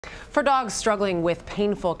For dogs struggling with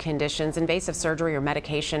painful conditions, invasive surgery or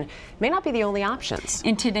medication may not be the only options.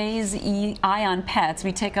 In today's Eye on Pets,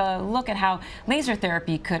 we take a look at how laser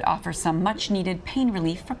therapy could offer some much-needed pain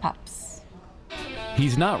relief for pups.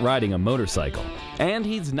 He's not riding a motorcycle, and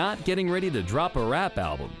he's not getting ready to drop a rap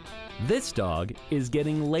album. This dog is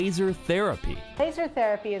getting laser therapy. Laser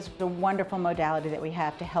therapy is a wonderful modality that we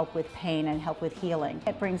have to help with pain and help with healing.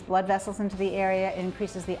 It brings blood vessels into the area, it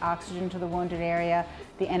increases the oxygen to the wounded area,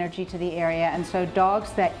 the energy to the area, and so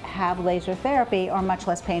dogs that have laser therapy are much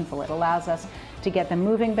less painful. It allows us to get them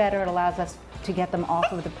moving better, it allows us to get them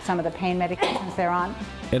off of some of the pain medications they're on.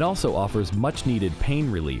 It also offers much-needed pain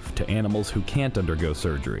relief to animals who can't undergo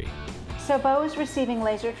surgery. So Bo is receiving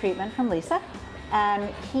laser treatment from Lisa.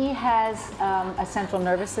 And he has a central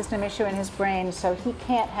nervous system issue in his brain, so he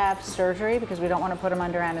can't have surgery because we don't want to put him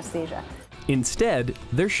under anesthesia. Instead,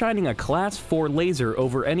 they're shining a Class 4 laser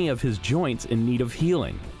over any of his joints in need of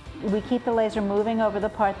healing. We keep the laser moving over the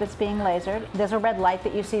part that's being lasered. There's a red light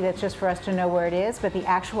that you see that's just for us to know where it is, but the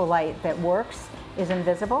actual light that works is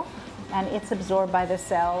invisible, and it's absorbed by the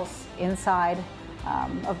cells inside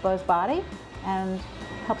of Bo's body and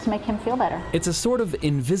helps make him feel better. It's a sort of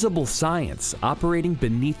invisible science operating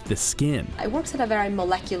beneath the skin. It works at a very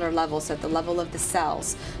molecular level, so at the level of the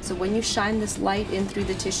cells. So when you shine this light in through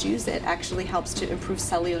the tissues, it actually helps to improve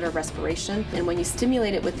cellular respiration. And when you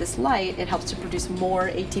stimulate it with this light, it helps to produce more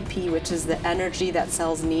ATP, which is the energy that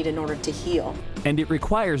cells need in order to heal. And it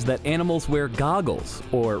requires that animals wear goggles,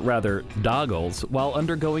 or rather, Doggles, while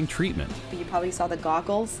undergoing treatment. You probably saw the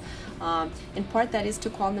goggles. In part, that is to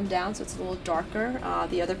calm them down, so it's a little darker.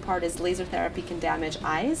 The other part is laser therapy can damage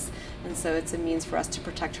eyes, and so it's a means for us to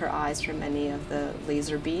protect her eyes from any of the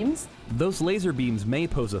laser beams. Those laser beams may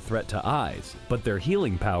pose a threat to eyes, but their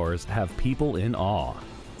healing powers have people in awe.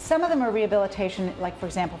 Some of them are rehabilitation, like for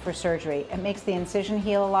example for surgery. It makes the incision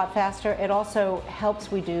heal a lot faster. It also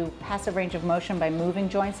helps we do passive range of motion by moving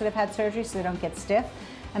joints that have had surgery so they don't get stiff.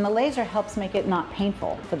 And the laser helps make it not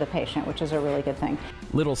painful for the patient, which is a really good thing.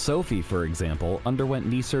 Little Sophie, for example, underwent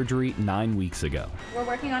knee surgery 9 weeks ago. We're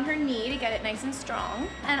working on her knee to get it nice and strong.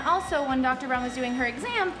 And also, when Dr. Brown was doing her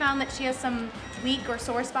exam, found that she has some weak or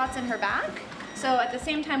sore spots in her back. So at the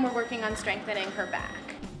same time, we're working on strengthening her back.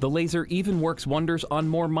 The laser even works wonders on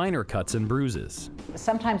more minor cuts and bruises.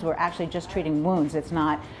 Sometimes we're actually just treating wounds. It's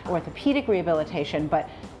not orthopedic rehabilitation, but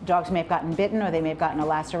dogs may have gotten bitten, or they may have gotten a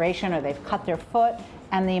laceration, or they've cut their foot.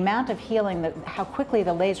 And the amount of healing, how quickly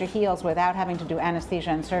the laser heals without having to do anesthesia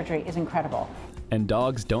and surgery is incredible. And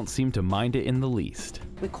dogs don't seem to mind it in the least.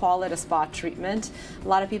 We call it a spa treatment. A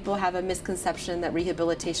lot of people have a misconception that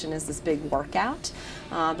rehabilitation is this big workout,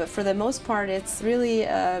 but for the most part it's really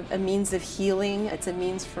a means of healing. It's a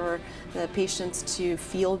means for the patients to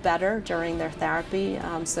feel better during their therapy.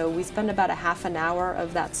 So we spend about a half an hour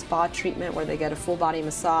of that spa treatment where they get a full body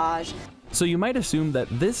massage. So you might assume that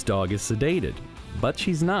this dog is sedated, but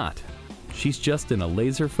she's not. She's just in a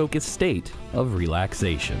laser-focused state of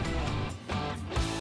relaxation.